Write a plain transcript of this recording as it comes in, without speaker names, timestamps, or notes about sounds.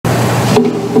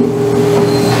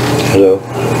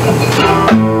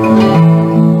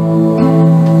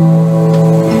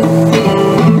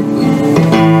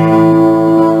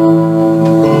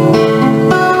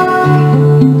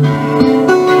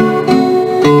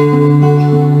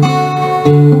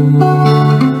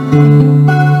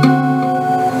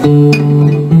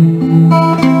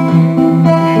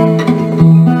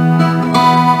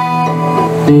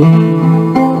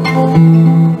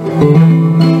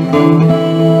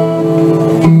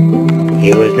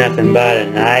nothing but a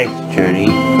night's journey,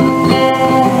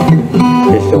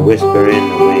 just a whisper in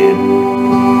the wind.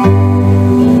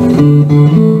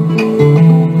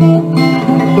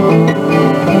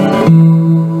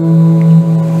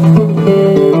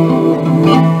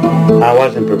 I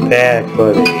wasn't prepared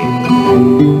for the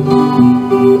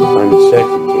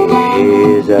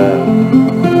uncertainties of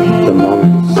the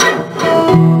moments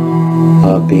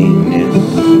of beingness.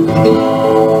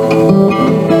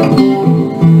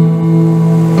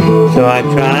 So I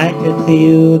tried to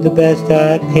do the best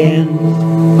I can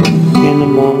in the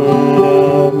moment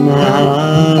of my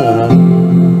heart.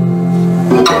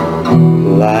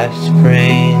 Life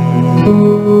spring.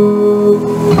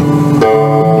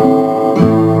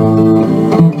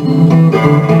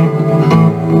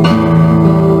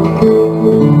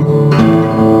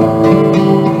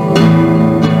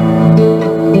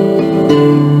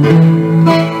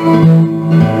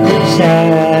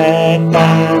 Sat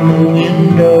by the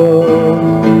window,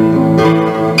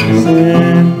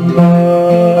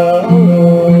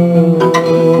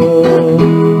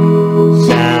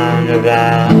 sound of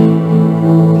loud.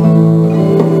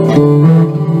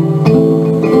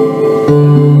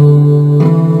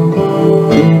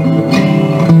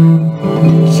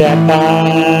 Sat by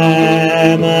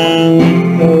my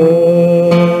window,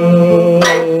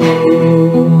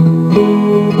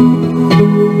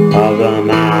 of the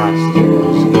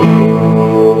master's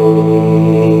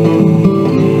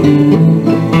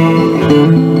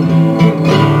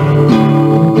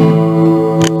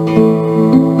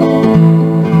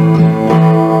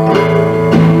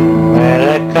well,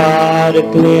 I caught a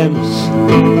glimpse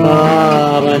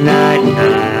of a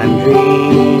nighttime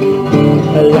dream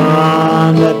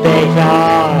along the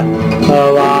Bayshore, the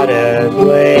water's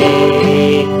way.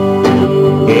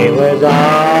 It was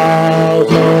all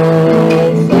so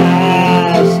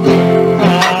fast.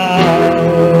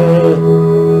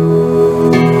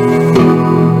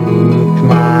 To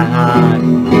my heart,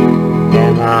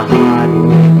 and my heart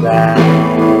went back.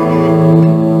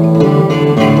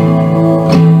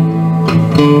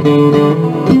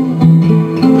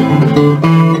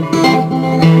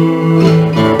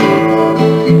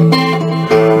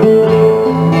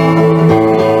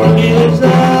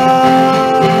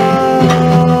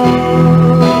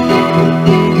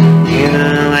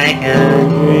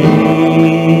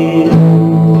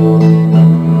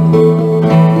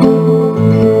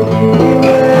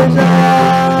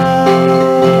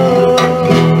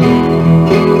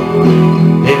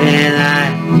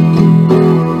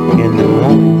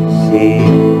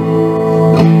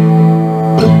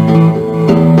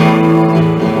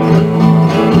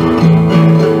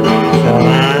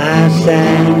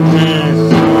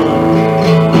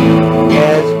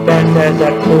 As I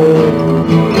could,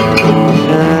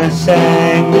 I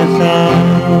sang the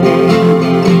song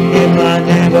in my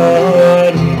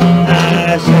neighborhood.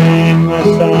 I sang my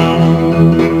song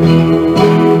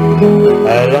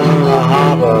along the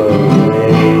harbor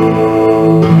way.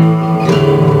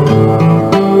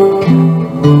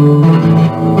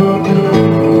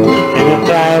 And the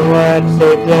fireworks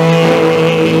they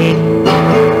played,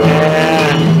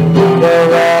 the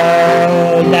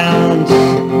world dance.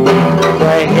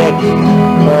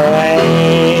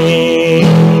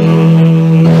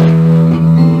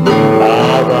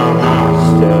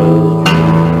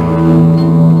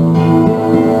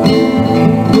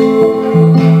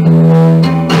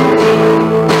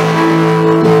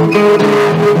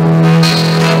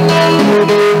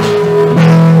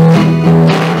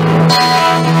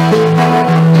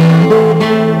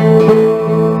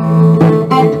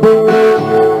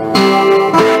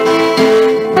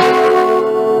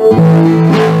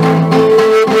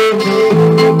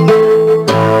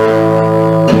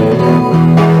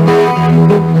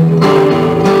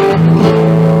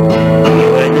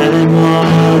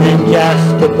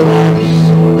 Just a glimpse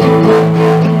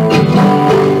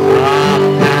of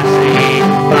passing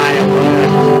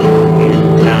fireworks in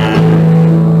time.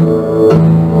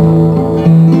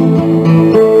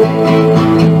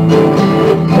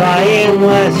 Flying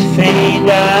was faint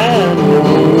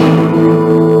unknown.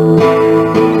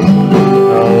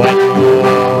 Oh, what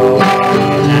more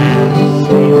can I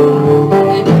say?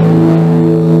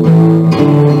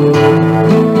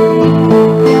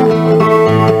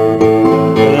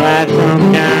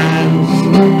 Sometimes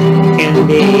can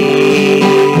be a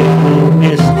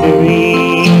mystery.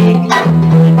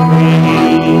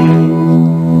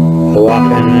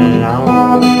 Walking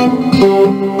along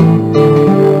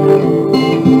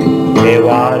the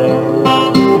water,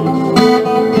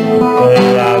 a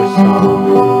love song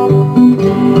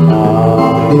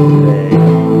all day.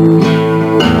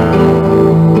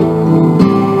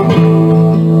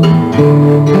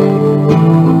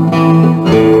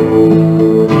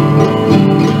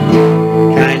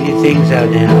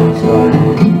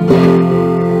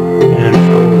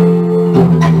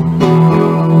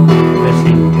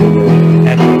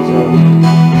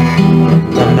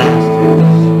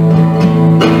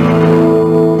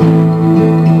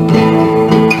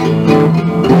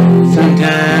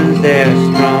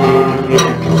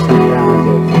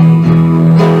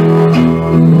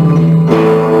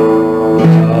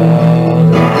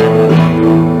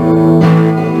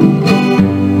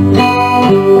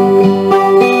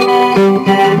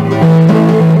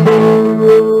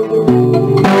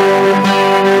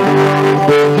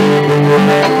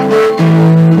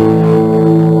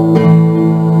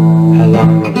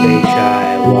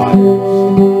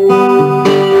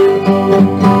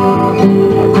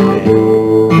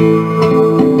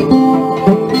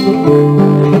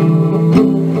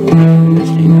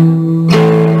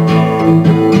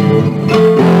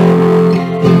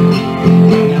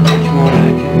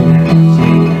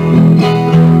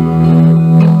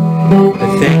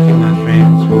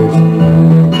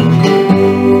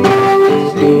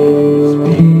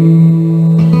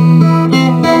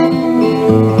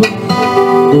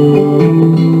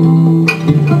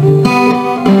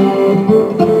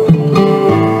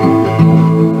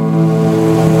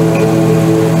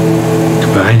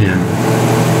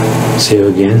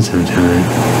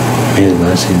 His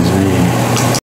blessings me.